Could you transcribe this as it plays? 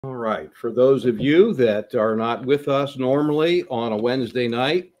All right. For those of you that are not with us normally on a Wednesday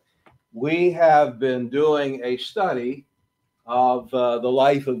night, we have been doing a study of the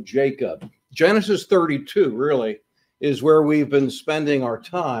life of Jacob. Genesis 32 really is where we've been spending our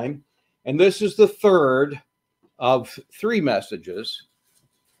time. And this is the third of three messages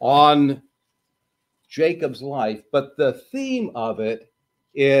on Jacob's life. But the theme of it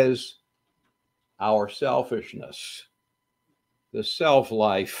is our selfishness, the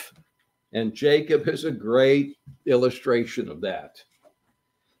self-life. And Jacob is a great illustration of that.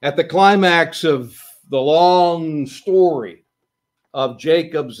 At the climax of the long story of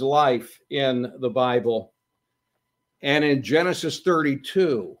Jacob's life in the Bible, and in Genesis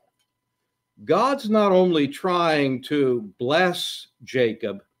 32, God's not only trying to bless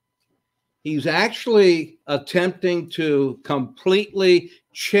Jacob, he's actually attempting to completely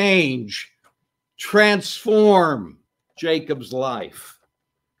change, transform Jacob's life.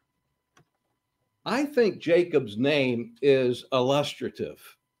 I think Jacob's name is illustrative.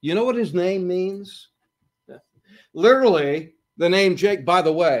 You know what his name means? Literally, the name Jake, by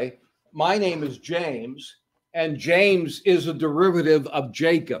the way, my name is James, and James is a derivative of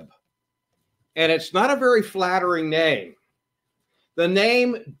Jacob. And it's not a very flattering name. The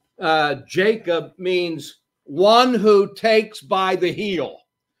name Jacob means one who takes by the heel,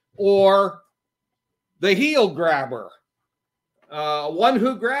 or the heel grabber, one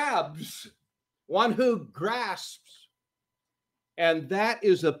who grabs, one who grasps. And that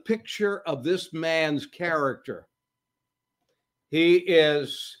is a picture of this man's character. He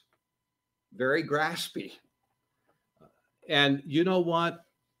is very graspy. And you know what?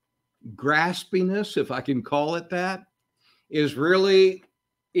 Graspiness, if I can call it that, is really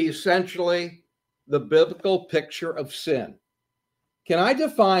essentially the biblical picture of sin. Can I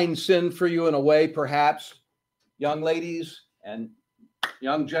define sin for you in a way, perhaps, young ladies and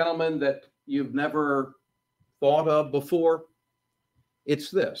young gentlemen, that you've never thought of before? It's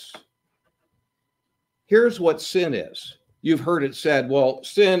this. Here's what sin is. You've heard it said, well,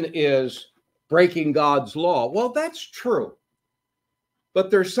 sin is breaking God's law. Well, that's true.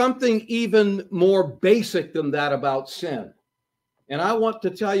 But there's something even more basic than that about sin. And I want to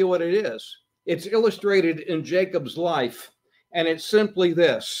tell you what it is. It's illustrated in Jacob's life, and it's simply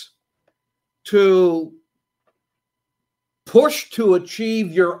this: to push to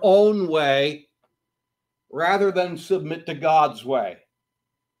achieve your own way rather than submit to God's way.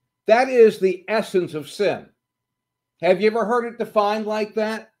 That is the essence of sin. Have you ever heard it defined like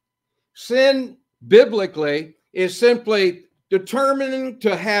that? Sin, biblically, is simply determining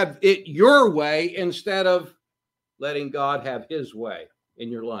to have it your way instead of letting God have his way in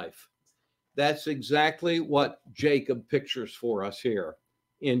your life. That's exactly what Jacob pictures for us here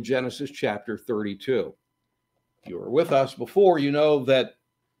in Genesis chapter 32. If you were with us before, you know that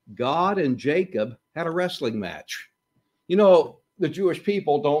God and Jacob had a wrestling match. You know, the Jewish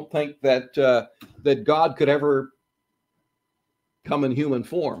people don't think that that God could ever come in human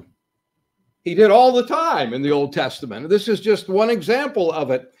form. He did all the time in the Old Testament. This is just one example of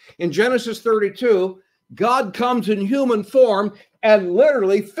it. In Genesis 32, God comes in human form and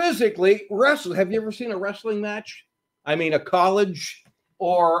literally, physically wrestles. Have you ever seen a wrestling match? I mean, a college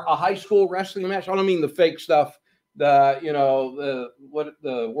or a high school wrestling match. I don't mean the fake stuff, the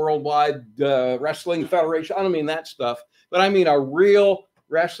Worldwide Wrestling Federation. I don't mean that stuff, but I mean a real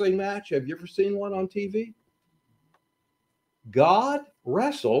wrestling match. Have you ever seen one on TV? God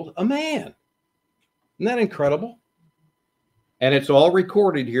wrestled a man. Isn't that incredible? And it's all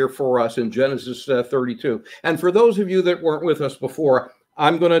recorded here for us in Genesis 32. And for those of you that weren't with us before,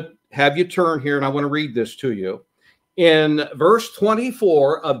 I'm going to have you turn here and I want to read this to you. In verse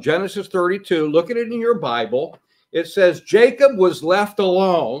 24 of Genesis 32, look at it in your Bible. It says, Jacob was left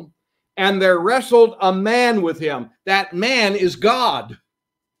alone and there wrestled a man with him. That man is God.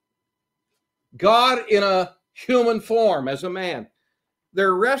 God in a human form as a man.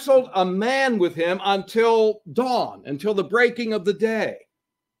 There wrestled a man with him until dawn, until the breaking of the day.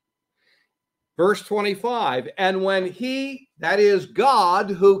 Verse 25, and when he, that is God,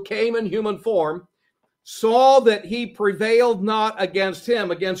 who came in human form, saw that he prevailed not against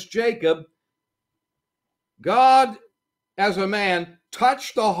him, against Jacob, God, as a man,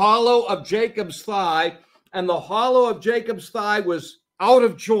 touched the hollow of Jacob's thigh, and the hollow of Jacob's thigh was out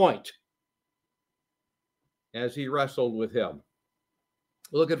of joint as he wrestled with him.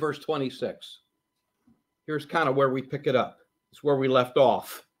 Look at verse 26. Here's kind of where we pick it up. It's where we left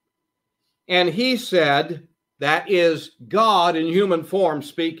off. And he said, that is God in human form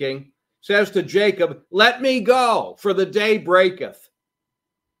speaking, says to Jacob, let me go, for the day breaketh.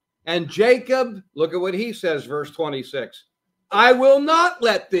 And Jacob, look at what he says, verse 26. I will not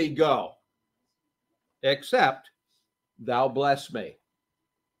let thee go, except thou bless me.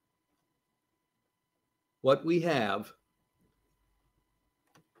 What we have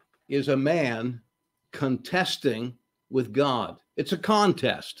is a man contesting with God. It's a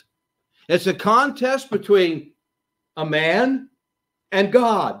contest. It's a contest between a man and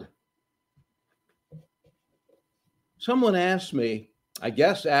God. Someone asked me, I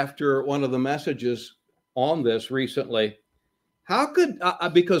guess after one of the messages on this recently, how could,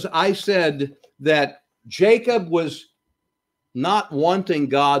 because I said that Jacob was not wanting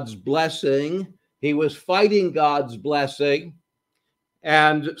God's blessing, he was fighting God's blessing.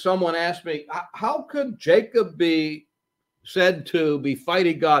 And someone asked me, how could Jacob be said to be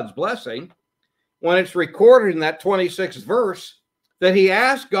fighting God's blessing when it's recorded in that 26th verse that he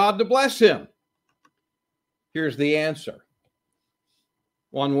asked God to bless him? Here's the answer.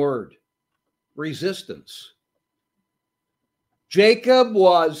 One word: resistance. Jacob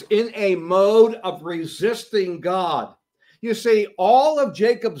was in a mode of resisting God. You see, all of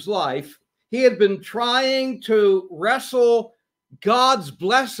Jacob's life, he had been trying to wrestle God's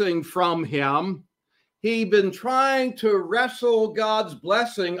blessing from him. He'd been trying to wrestle God's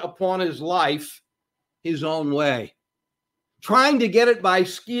blessing upon his life his own way, trying to get it by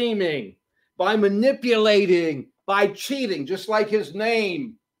scheming, by manipulating, by cheating, just like his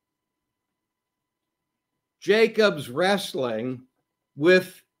name. Jacob's wrestling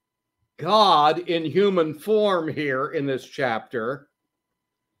with God in human form here in this chapter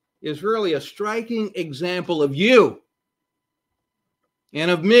is really a striking example of you and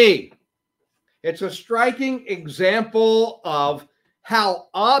of me. It's a striking example of how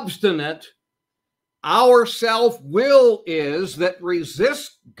obstinate our self-will is that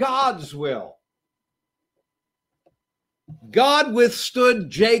resists God's will. God withstood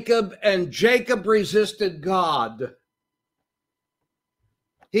Jacob, and Jacob resisted God.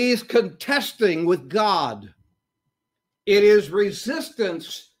 He's contesting with God. It is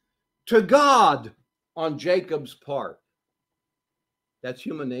resistance to God on Jacob's part. That's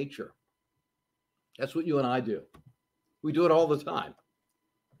human nature. That's what you and I do. We do it all the time.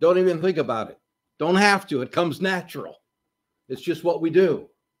 Don't even think about it. Don't have to. It comes natural. It's just what we do.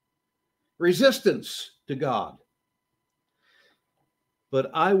 Resistance to God.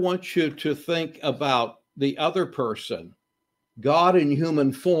 But I want you to think about the other person, God in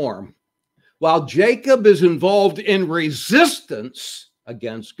human form. While Jacob is involved in resistance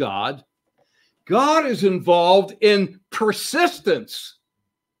against God, God is involved in persistence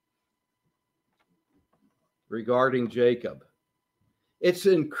regarding Jacob. It's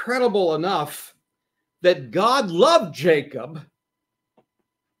incredible enough that God loved Jacob,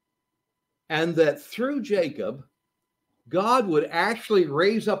 and that through Jacob, God would actually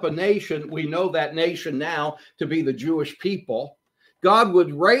raise up a nation. We know that nation now to be the Jewish people. God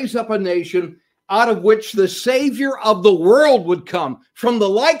would raise up a nation out of which the Savior of the world would come, from the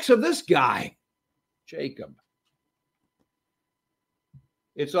likes of this guy, Jacob.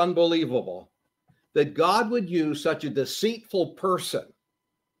 It's unbelievable that God would use such a deceitful person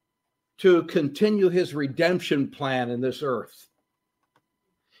to continue his redemption plan in this earth.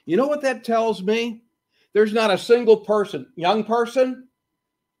 You know what that tells me? There's not a single person, young person,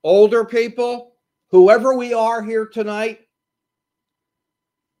 older people, whoever we are here tonight,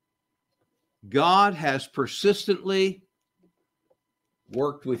 God has persistently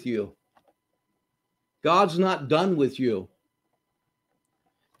worked with you. God's not done with you.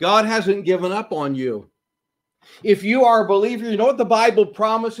 God hasn't given up on you. If you are a believer, you know what the Bible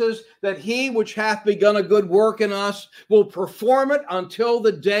promises? That he which hath begun a good work in us will perform it until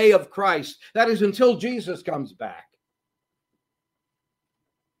the day of Christ. That is, until Jesus comes back.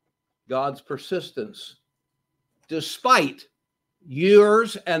 God's persistence, despite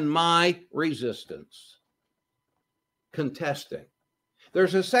yours and my resistance, contesting.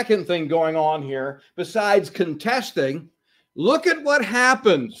 There's a second thing going on here. Besides contesting, look at what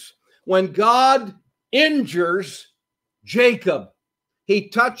happens when God injures Jacob. He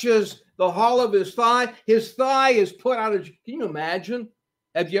touches the hollow of his thigh. His thigh is put out of, can you imagine?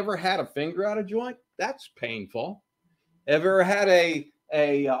 Have you ever had a finger out of joint? That's painful. Ever had a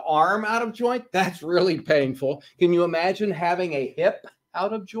arm out of joint? That's really painful. Can you imagine having a hip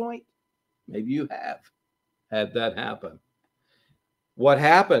out of joint? Maybe you have had that happen. What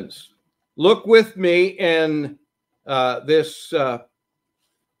happens? Look with me in this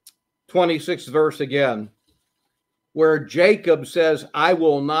 26th verse again, where Jacob says, I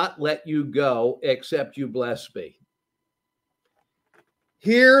will not let you go except you bless me.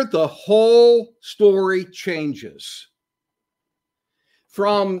 Here, the whole story changes.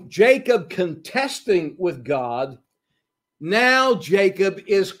 From Jacob contesting with God, Now Jacob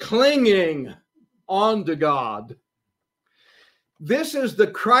is clinging on to God. This is the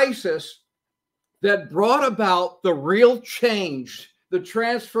crisis that brought about the real change, the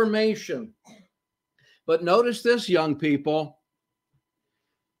transformation. But notice this, young people.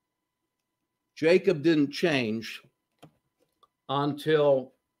 Jacob didn't change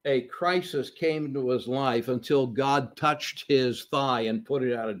until a crisis came into his life, until God touched his thigh and put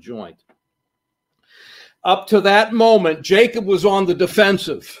it out of joint. Up to that moment, Jacob was on the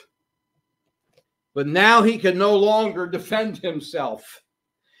defensive. But now he can no longer defend himself.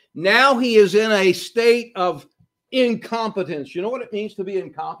 Now he is in a state of incompetence. You know what it means to be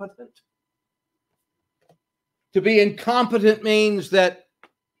incompetent? To be incompetent means that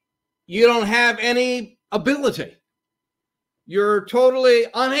you don't have any ability. You're totally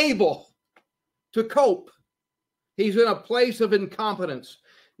unable to cope. He's in a place of incompetence.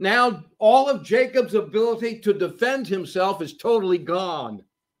 Now, all of Jacob's ability to defend himself is totally gone.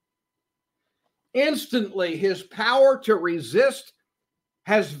 Instantly, his power to resist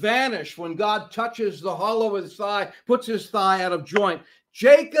has vanished when God touches the hollow of his thigh, puts his thigh out of joint.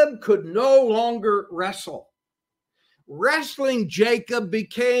 Jacob could no longer wrestle. Wrestling Jacob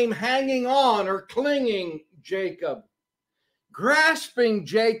became hanging on or clinging Jacob. Grasping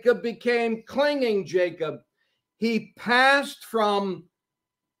Jacob became clinging Jacob. He passed from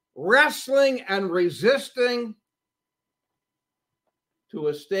wrestling and resisting to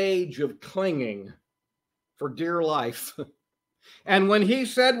a stage of clinging for dear life. And when he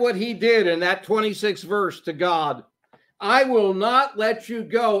said what he did in that 26th verse to God, I will not let you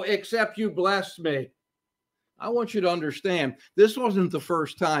go except you bless me. I want you to understand, this wasn't the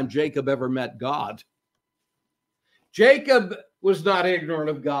first time Jacob ever met God. Jacob was not ignorant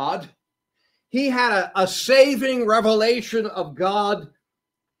of God. He had a saving revelation of God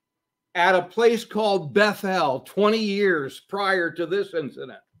at a place called Bethel 20 years prior to this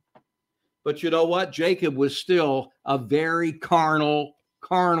incident. But you know what? Jacob was still a very carnal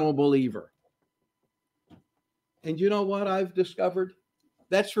believer. And you know what I've discovered?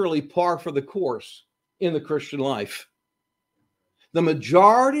 That's really par for the course in the Christian life. The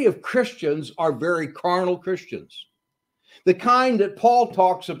majority of Christians are very carnal Christians. The kind that Paul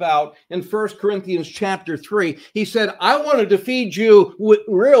talks about in 1 Corinthians chapter 3. He said, I wanted to feed you with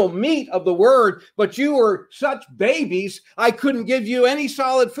real meat of the word, but you were such babies, I couldn't give you any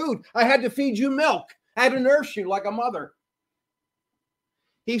solid food. I had to feed you milk. I had to nurse you like a mother.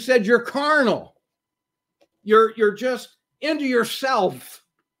 He said, you're carnal. You're just into yourself.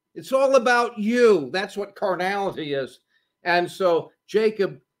 It's all about you. That's what carnality is. And so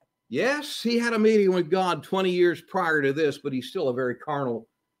Jacob, yes, he had a meeting with God 20 years prior to this, but he's still a very carnal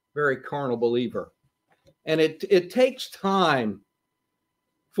believer. And it takes time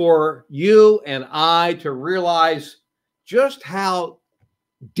for you and I to realize just how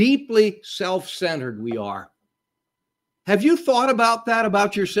deeply self-centered we are. Have you thought about that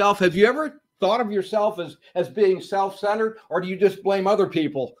about yourself? Have you ever thought of yourself as being self-centered, or do you just blame other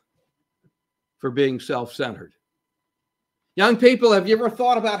people for being self-centered? Young people, have you ever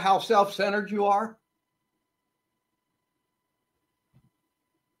thought about how self-centered you are?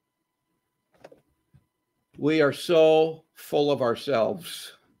 We are so full of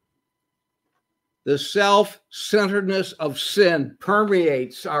ourselves. The self-centeredness of sin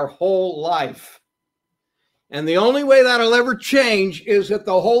permeates our whole life. And the only way that'll ever change is that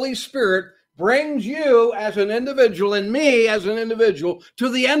the Holy Spirit brings you as an individual and me as an individual to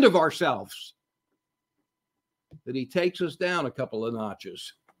the end of ourselves. That he takes us down a couple of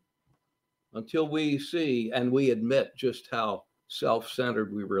notches until we see and we admit just how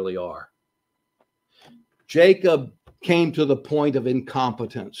self-centered we really are. Jacob came to the point of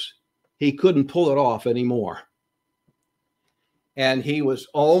incompetence. He couldn't pull it off anymore. And he was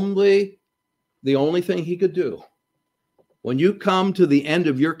the only thing he could do. When you come to the end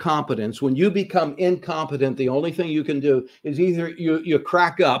of your competence, when you become incompetent, the only thing you can do is either you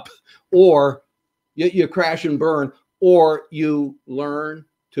crack up, or you crash and burn, or you learn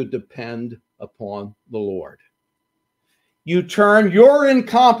to depend upon the Lord. You turn your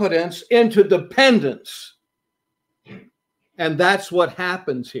incompetence into dependence. And that's what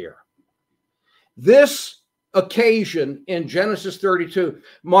happens here. This occasion in Genesis 32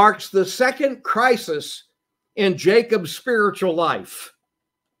 marks the second crisis in Jacob's spiritual life.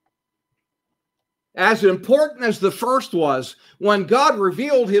 As important as the first was, when God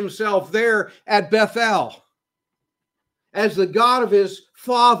revealed himself there at Bethel as the God of his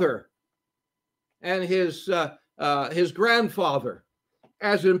father and his grandfather,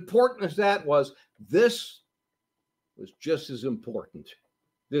 as important as that was, this was just as important,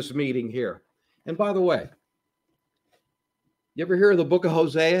 this meeting here. And by the way, You ever hear of the book of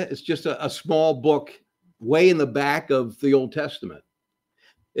Hosea? It's just a small book way in the back of the Old Testament.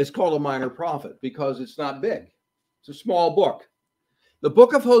 It's called a minor prophet because it's not big. It's a small book. The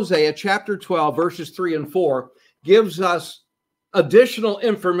book of Hosea, chapter 12, verses 3 and 4, gives us additional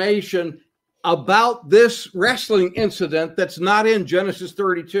information about this wrestling incident that's not in Genesis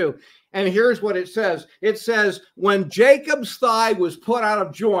 32. And here's what it says. It says, when Jacob's thigh was put out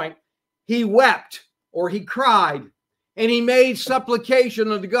of joint, he wept, or he cried, and he made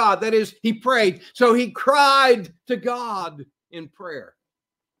supplication unto God. That is, he prayed. So he cried to God in prayer.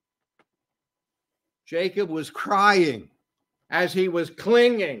 Jacob was crying as he was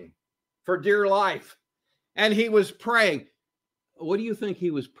clinging for dear life. And he was praying. What do you think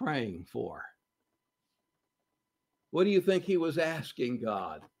he was praying for? What do you think he was asking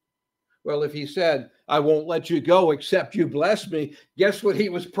God? Well, if he said, I won't let you go except you bless me, guess what he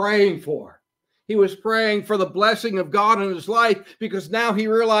was praying for? He was praying for the blessing of God in his life, because now he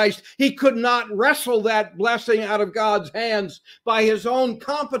realized he could not wrestle that blessing out of God's hands by his own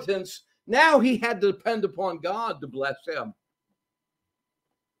competence. Now he had to depend upon God to bless him.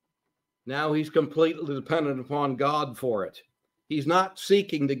 Now he's completely dependent upon God for it. He's not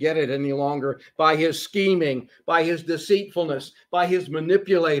seeking to get it any longer by his scheming, by his deceitfulness, by his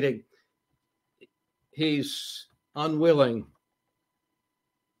manipulating. He's unwilling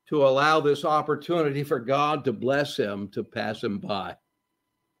to allow this opportunity for God to bless him to pass him by.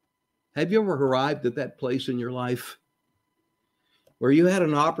 Have you ever arrived at that place in your life where you had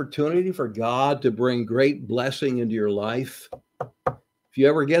an opportunity for God to bring great blessing into your life? If you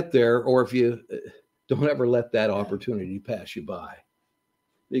ever get there, or if you don't ever let that opportunity pass you by.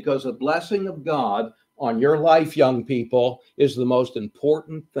 Because the blessing of God on your life, young people, is the most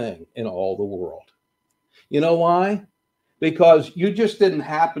important thing in all the world. You know why? Because you just didn't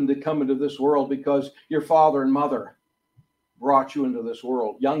happen to come into this world because your father and mother brought you into this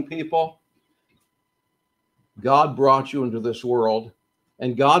world. Young people, God brought you into this world,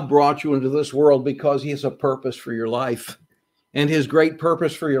 and God brought you into this world because he has a purpose for your life. And his great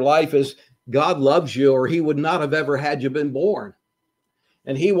purpose for your life is God loves you, or he would not have ever had you been born.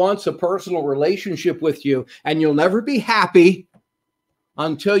 And he wants a personal relationship with you, and you'll never be happy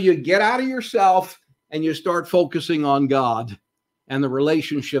until you get out of yourself and you start focusing on God and the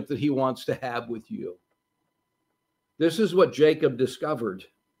relationship that he wants to have with you. This is what Jacob discovered.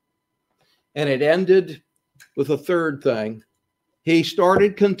 And it ended with a third thing. He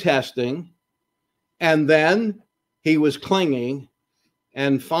started contesting, and then he was clinging,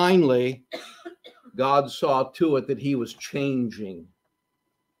 and finally, God saw to it that he was changing.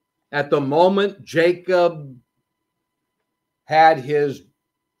 At the moment Jacob had his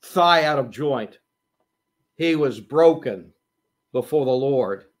thigh out of joint, he was broken before the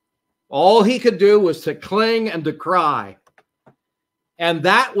Lord. All he could do was to cling and to cry. And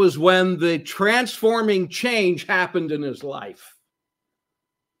that was when the transforming change happened in his life.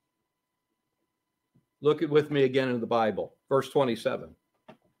 Look with me again in the Bible, verse 27.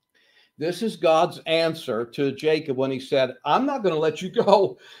 This is God's answer to Jacob when he said, I'm not going to let you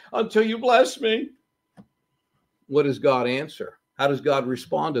go until you bless me. What does God answer? How does God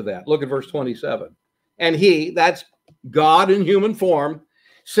respond to that? Look at verse 27. And he, that's God in human form,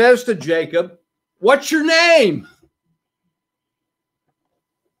 says to Jacob, what's your name?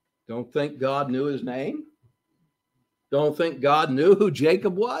 Don't think God knew his name? Don't think God knew who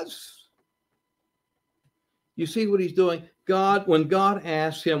Jacob was? You see what he's doing? God, when God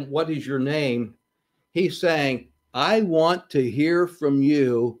asks him, what is your name? He's saying, I want to hear from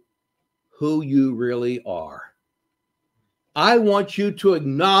you who you really are. I want you to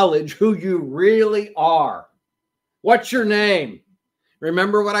acknowledge who you really are. What's your name?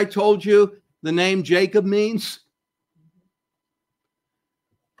 Remember what I told you the name Jacob means?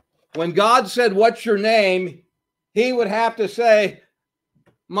 When God said, what's your name? He would have to say,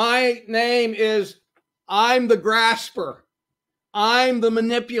 my name is, I'm the grasper. I'm the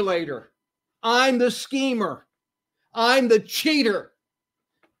manipulator. I'm the schemer. I'm the cheater.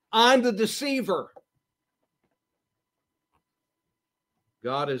 I'm the deceiver.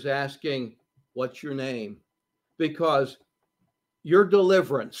 God is asking, what's your name? Because your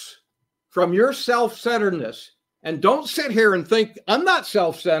deliverance from your self-centeredness, and don't sit here and think, I'm not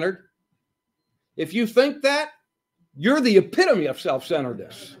self-centered. If you think that, you're the epitome of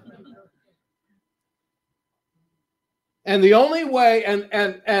self-centeredness. And the only way,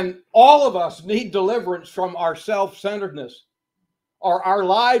 and all of us need deliverance from our self-centeredness, or our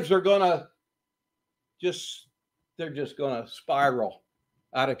lives are going to they're just going to spiral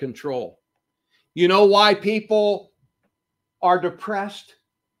out of control. You know why people are depressed?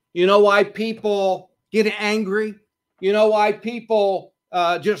 You know why people get angry? You know why people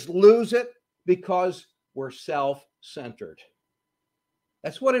just lose it? Because we're self-centered.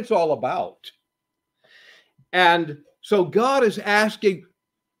 That's what it's all about. And so God is asking,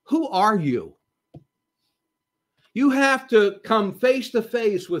 who are you? You have to come face to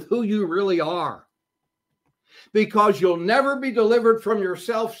face with who you really are, because you'll never be delivered from your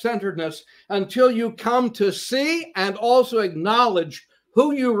self-centeredness until you come to see and also acknowledge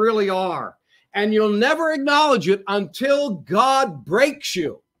who you really are. And you'll never acknowledge it until God breaks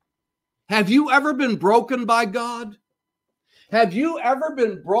you. Have you ever been broken by God? Have you ever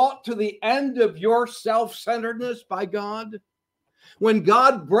been brought to the end of your self-centeredness by God? When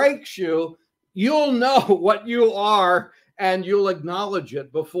God breaks you, you'll know what you are and you'll acknowledge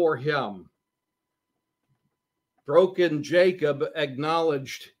it before him. Broken Jacob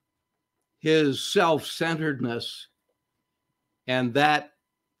acknowledged his self-centeredness, and that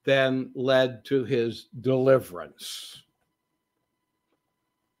then led to his deliverance.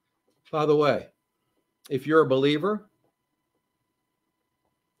 By the way, if you're a believer,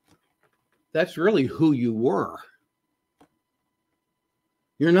 that's really who you were.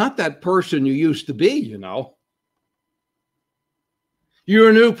 You're not that person you used to be, you know. You're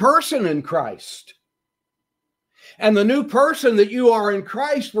a new person in Christ. And the new person that you are in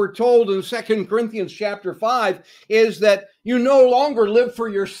Christ, we're told in 2 Corinthians chapter 5, is that you no longer live for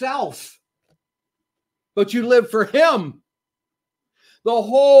yourself, but you live for him. The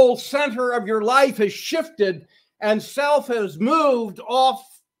whole center of your life has shifted and self has moved off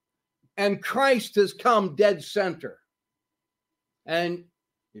and Christ has come dead center. And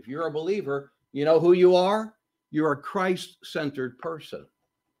if you're a believer, you know who you are? You're a Christ-centered person.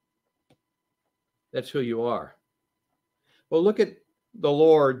 That's who you are. Well, look at the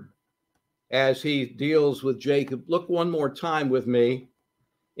Lord as he deals with Jacob. Look one more time with me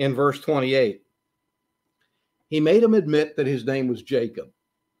in verse 28. He made him admit that his name was Jacob,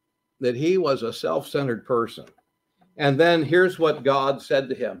 that he was a self-centered person. And then here's what God said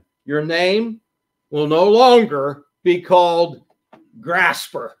to him. Your name will no longer be called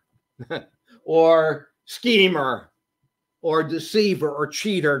grasper or schemer or deceiver or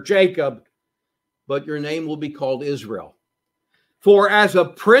cheater, Jacob, but your name will be called Israel. For as a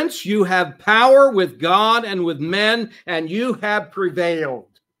prince you have power with God and with men, and you have prevailed.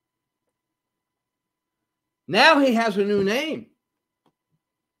 Now he has a new name,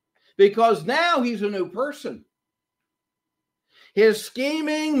 because now he's a new person. His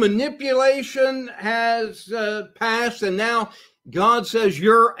scheming, manipulation has passed, and now God says,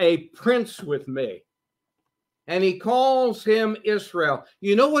 you're a prince with me. And he calls him Israel.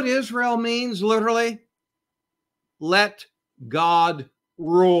 You know what Israel means, literally? Let God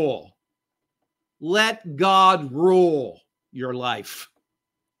rule. Let God rule your life.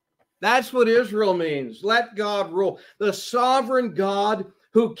 That's what Israel means. Let God rule. The sovereign God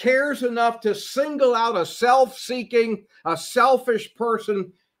who cares enough to single out a self-seeking, a selfish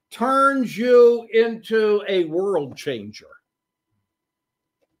person, turns you into a world changer.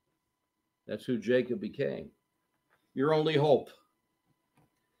 That's who Jacob became. Your only hope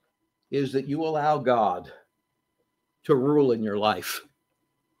is that you allow God to rule in your life.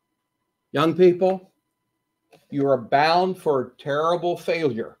 Young people, you are bound for terrible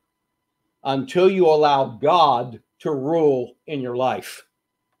failure until you allow God to rule in your life.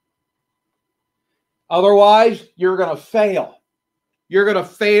 Otherwise, you're going to fail. You're going to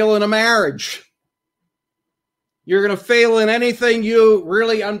fail in a marriage. You're going to fail in anything you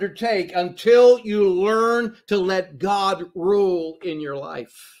really undertake until you learn to let God rule in your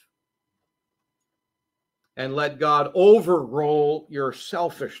life. And let God overrule your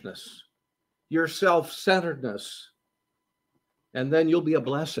selfishness, your self-centeredness. And then you'll be a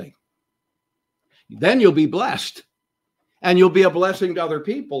blessing. Then you'll be blessed. And you'll be a blessing to other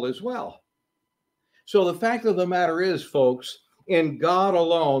people as well. So the fact of the matter is, folks, in God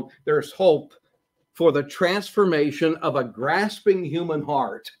alone, there's hope for the transformation of a grasping human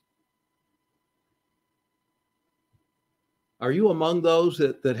heart. Are you among those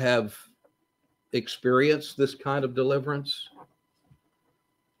that have experienced this kind of deliverance?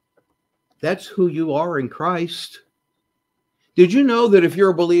 That's who you are in Christ. Did you know that if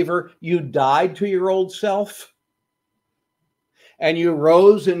you're a believer, you died to your old self and you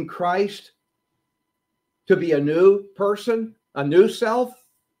rose in Christ to be a new person, a new self?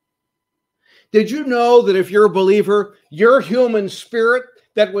 Did you know that if you're a believer, your human spirit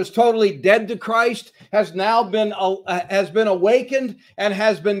that was totally dead to Christ has now been awakened and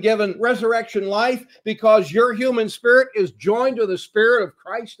has been given resurrection life because your human spirit is joined to the Spirit of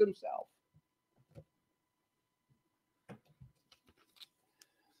Christ himself?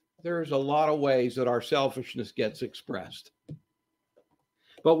 There's a lot of ways that our selfishness gets expressed.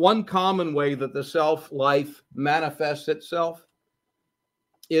 But one common way that the self-life manifests itself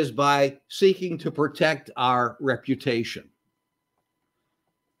is by seeking to protect our reputation.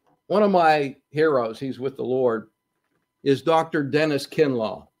 One of my heroes, he's with the Lord, is Dr. Dennis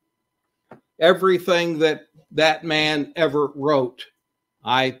Kinlaw. Everything that man ever wrote,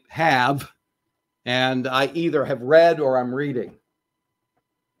 I have, and I either have read or I'm reading.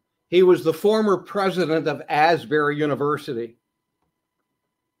 He was the former president of Asbury University.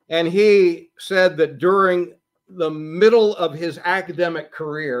 And he said that during the middle of his academic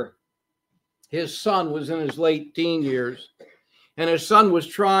career, his son was in his late teen years, and his son was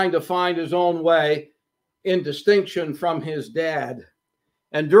trying to find his own way in distinction from his dad.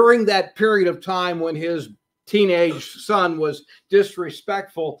 And during that period of time when his teenage son was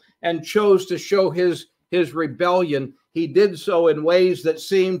disrespectful and chose to show his rebellion, he did so in ways that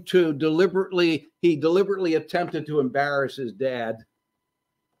seemed to deliberately attempted to embarrass his dad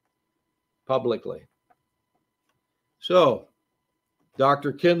publicly. So,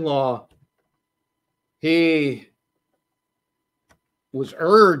 Dr. Kinlaw, he was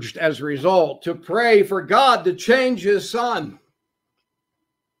urged as a result to pray for God to change his son.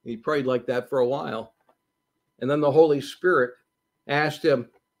 He prayed like that for a while. And then the Holy Spirit asked him,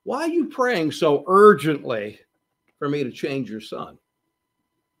 "Why are you praying so urgently for me to change your son?"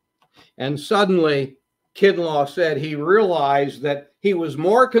 And suddenly, Kinlaw said he realized that he was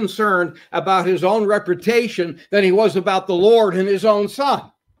more concerned about his own reputation than he was about the Lord and his own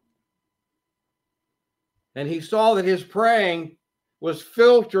son. And he saw that his praying was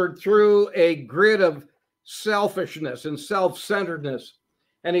filtered through a grid of selfishness and self-centeredness.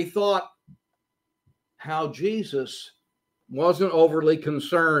 And he thought how Jesus wasn't overly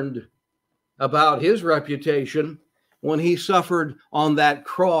concerned about his reputation when he suffered on that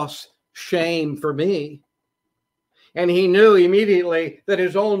cross shame for me. And he knew immediately that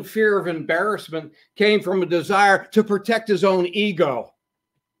his own fear of embarrassment came from a desire to protect his own ego.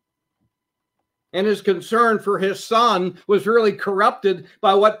 And his concern for his son was really corrupted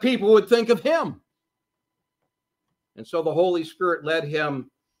by what people would think of him. And so the Holy Spirit led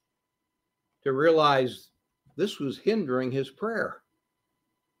him to realize this was hindering his prayer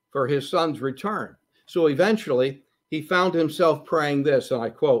for his son's return. So eventually, he found himself praying this, and I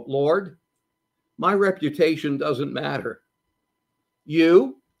quote, "Lord, my reputation doesn't matter.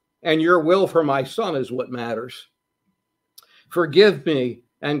 You and your will for my son is what matters. Forgive me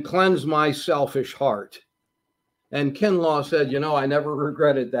and cleanse my selfish heart." And Kinlaw said, I never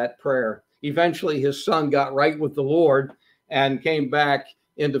regretted that prayer. Eventually, his son got right with the Lord and came back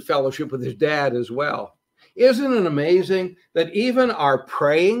into fellowship with his dad as well. Isn't it amazing that even our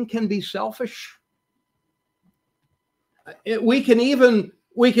praying can be selfish? We can even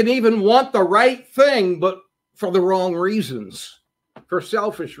want the right thing, but for the wrong reasons, for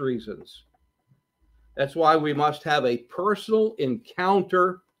selfish reasons. That's why we must have a personal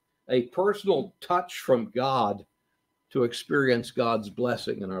encounter, a personal touch from God to experience God's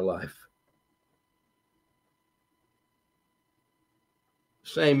blessing in our life.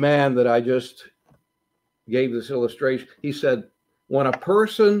 Same man that I just gave this illustration, he said, when a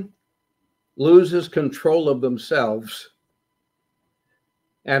person loses control of themselves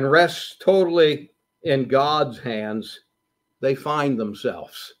and rests totally in God's hands, they find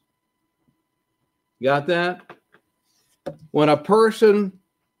themselves. Got that? When a person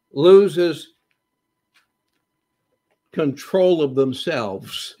loses control of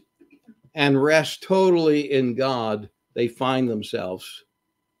themselves and rests totally in God, they find themselves.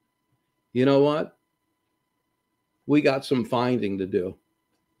 You know what? We got some finding to do.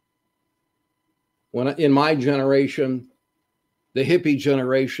 In my generation, the hippie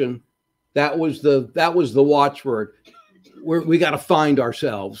generation, that was the watchword. We got to find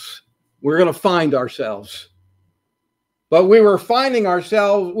ourselves. We're going to find ourselves. But we were finding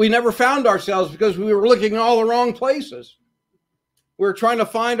ourselves. We never found ourselves because we were looking in all the wrong places. We were trying to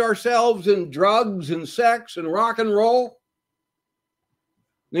find ourselves in drugs and sex and rock and roll.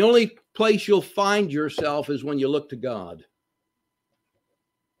 The only place you'll find yourself is when you look to God.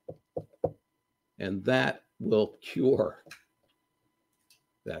 And that will cure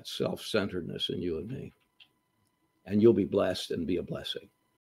that self-centeredness in you and me. And you'll be blessed and be a blessing.